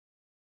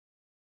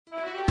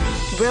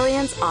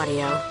Brilliance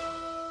Audio.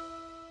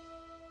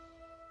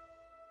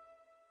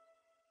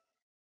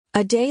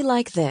 A Day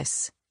Like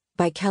This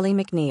by Kelley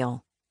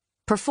McNeil.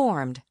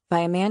 Performed by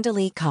Amanda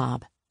Lee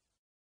Cobb.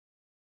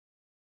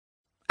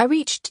 I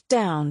reached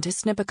down to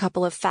snip a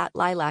couple of fat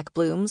lilac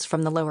blooms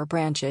from the lower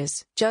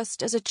branches,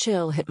 just as a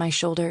chill hit my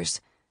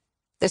shoulders.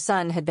 The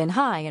sun had been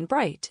high and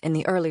bright in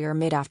the earlier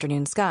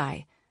mid-afternoon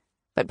sky,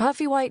 but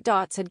puffy white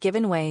dots had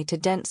given way to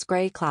dense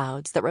gray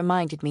clouds that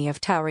reminded me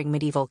of towering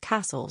medieval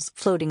castles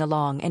floating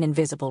along an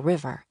invisible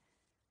river.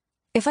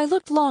 If I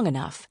looked long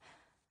enough,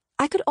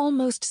 I could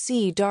almost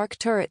see dark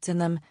turrets in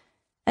them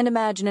and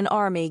imagine an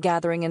army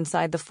gathering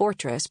inside the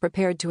fortress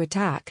prepared to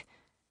attack.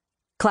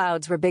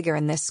 Clouds were bigger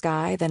in this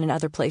sky than in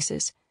other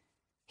places,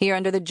 here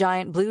under the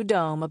giant blue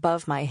dome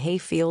above my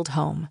hayfield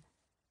home.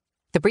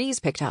 The breeze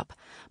picked up,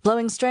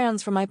 blowing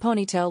strands from my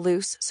ponytail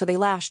loose so they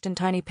lashed in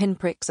tiny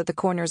pinpricks at the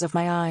corners of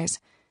my eyes.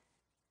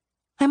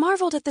 I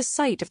marveled at the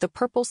sight of the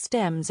purple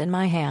stems in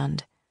my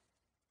hand.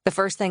 The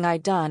first thing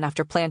I'd done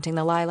after planting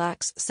the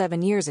lilacs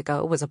 7 years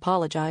ago was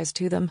apologize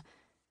to them.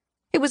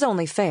 It was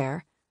only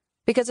fair,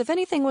 because if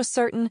anything was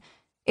certain,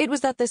 it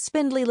was that the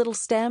spindly little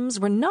stems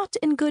were not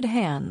in good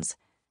hands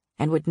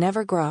and would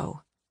never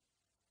grow.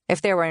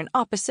 If there were an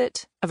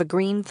opposite of a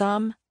green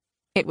thumb,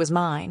 it was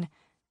mine,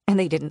 and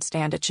they didn't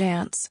stand a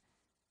chance.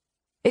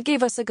 It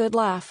gave us a good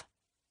laugh,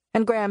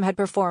 and Graham had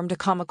performed a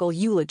comical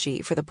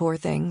eulogy for the poor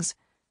things.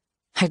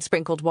 I'd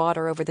sprinkled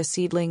water over the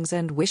seedlings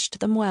and wished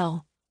them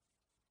well.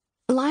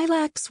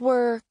 Lilacs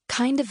were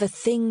kind of a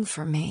thing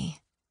for me.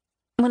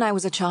 When I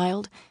was a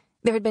child,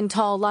 there had been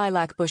tall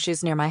lilac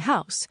bushes near my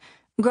house,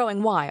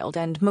 growing wild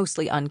and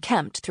mostly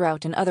unkempt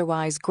throughout an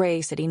otherwise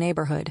gray city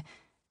neighborhood.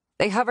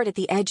 They hovered at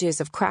the edges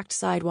of cracked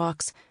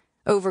sidewalks,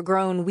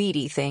 overgrown,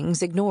 weedy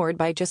things ignored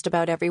by just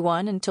about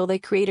everyone until they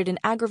created an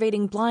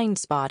aggravating blind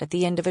spot at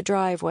the end of a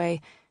driveway,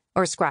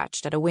 or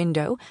scratched at a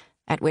window,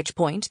 at which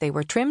point they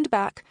were trimmed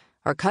back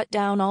or cut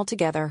down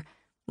altogether,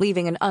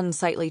 leaving an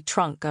unsightly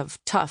trunk of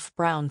tough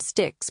brown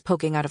sticks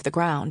poking out of the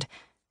ground,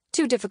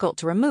 too difficult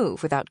to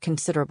remove without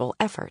considerable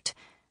effort.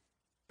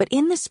 But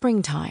in the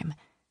springtime,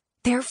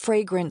 their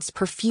fragrance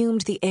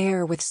perfumed the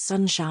air with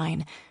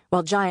sunshine,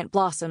 while giant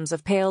blossoms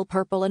of pale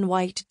purple and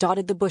white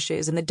dotted the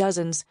bushes in the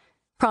dozens,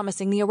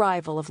 promising the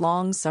arrival of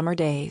long summer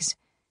days.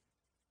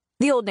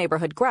 The old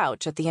neighborhood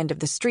grouch at the end of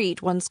the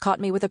street once caught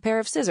me with a pair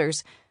of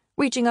scissors,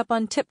 reaching up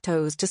on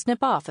tiptoes to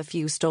snip off a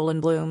few stolen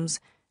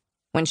blooms.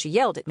 When she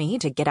yelled at me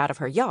to get out of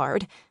her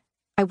yard,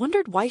 I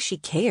wondered why she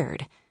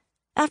cared.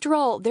 After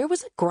all, there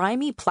was a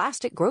grimy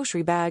plastic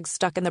grocery bag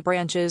stuck in the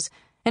branches,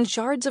 and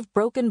shards of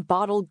broken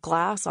bottled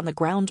glass on the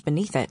ground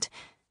beneath it.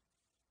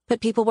 But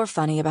people were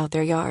funny about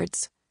their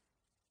yards.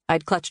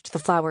 I'd clutched the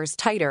flowers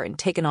tighter and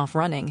taken off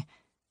running.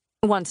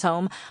 Once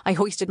home, I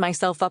hoisted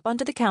myself up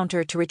onto the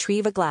counter to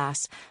retrieve a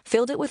glass,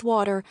 filled it with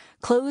water,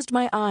 closed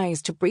my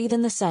eyes to breathe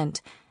in the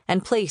scent,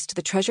 and placed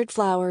the treasured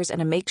flowers in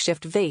a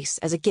makeshift vase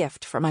as a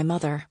gift for my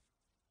mother.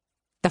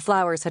 The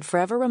flowers had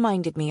forever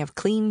reminded me of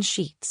clean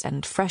sheets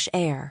and fresh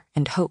air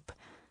and hope.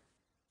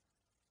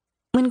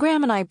 When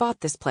Graham and I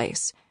bought this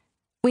place,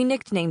 we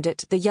nicknamed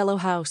it the Yellow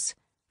House,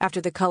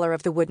 after the color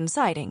of the wooden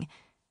siding,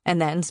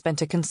 and then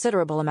spent a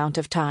considerable amount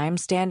of time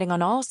standing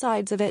on all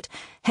sides of it,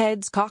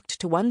 heads cocked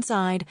to one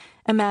side,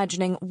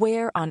 imagining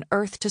where on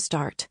earth to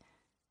start.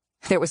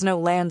 There was no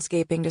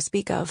landscaping to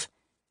speak of.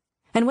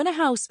 And when a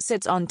house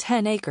sits on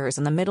 10 acres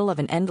in the middle of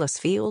an endless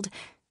field,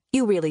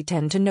 you really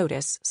tend to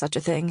notice such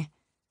a thing.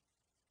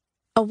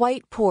 A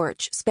white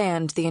porch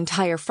spanned the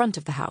entire front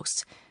of the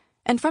house,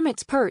 and from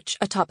its perch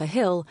atop a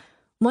hill,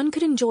 one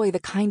could enjoy the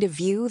kind of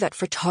view that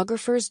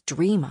photographers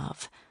dream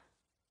of.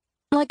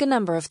 Like a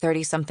number of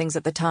 30-somethings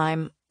at the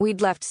time,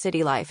 we'd left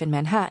city life in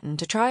Manhattan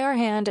to try our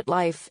hand at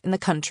life in the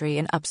country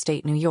in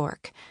upstate New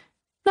York.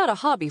 Not a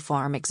hobby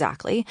farm,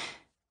 exactly,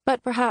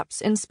 but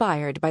perhaps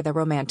inspired by the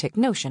romantic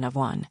notion of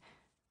one.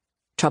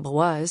 Trouble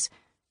was,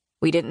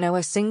 we didn't know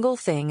a single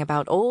thing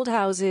about old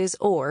houses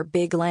or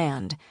big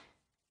land.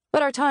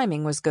 But our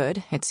timing was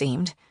good, it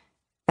seemed.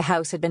 The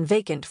house had been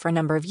vacant for a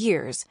number of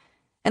years,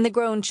 and the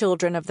grown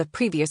children of the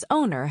previous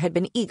owner had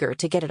been eager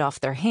to get it off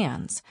their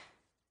hands.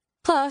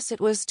 Plus, it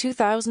was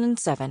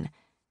 2007,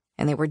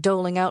 and they were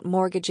doling out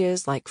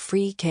mortgages like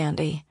free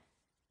candy.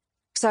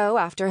 So,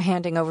 after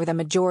handing over the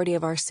majority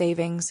of our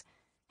savings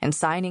and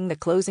signing the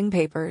closing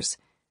papers,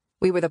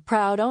 we were the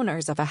proud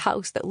owners of a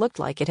house that looked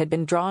like it had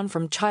been drawn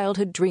from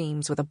childhood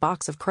dreams with a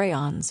box of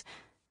crayons.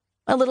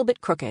 A little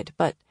bit crooked,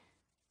 but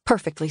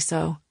perfectly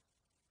so.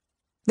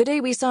 The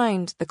day we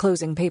signed the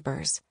closing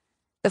papers,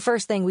 the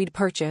first thing we'd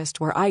purchased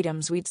were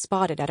items we'd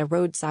spotted at a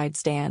roadside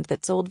stand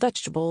that sold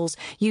vegetables,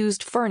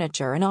 used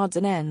furniture, and odds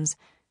and ends.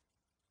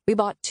 We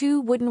bought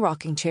 2 wooden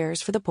rocking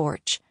chairs for the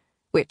porch,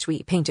 which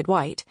we painted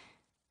white,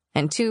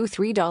 and 2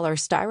 $3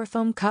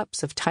 styrofoam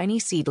cups of tiny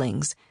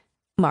seedlings,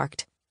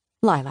 marked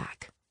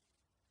lilac.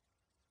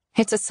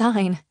 "It's a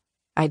sign,"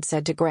 I'd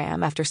said to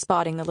Graham after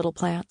spotting the little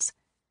plants.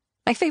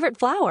 "My favorite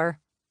flower."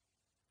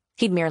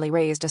 He'd merely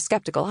raised a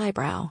skeptical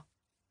eyebrow.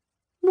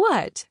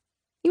 "What?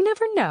 You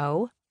never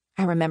know,"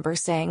 I remember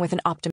saying with an optimistic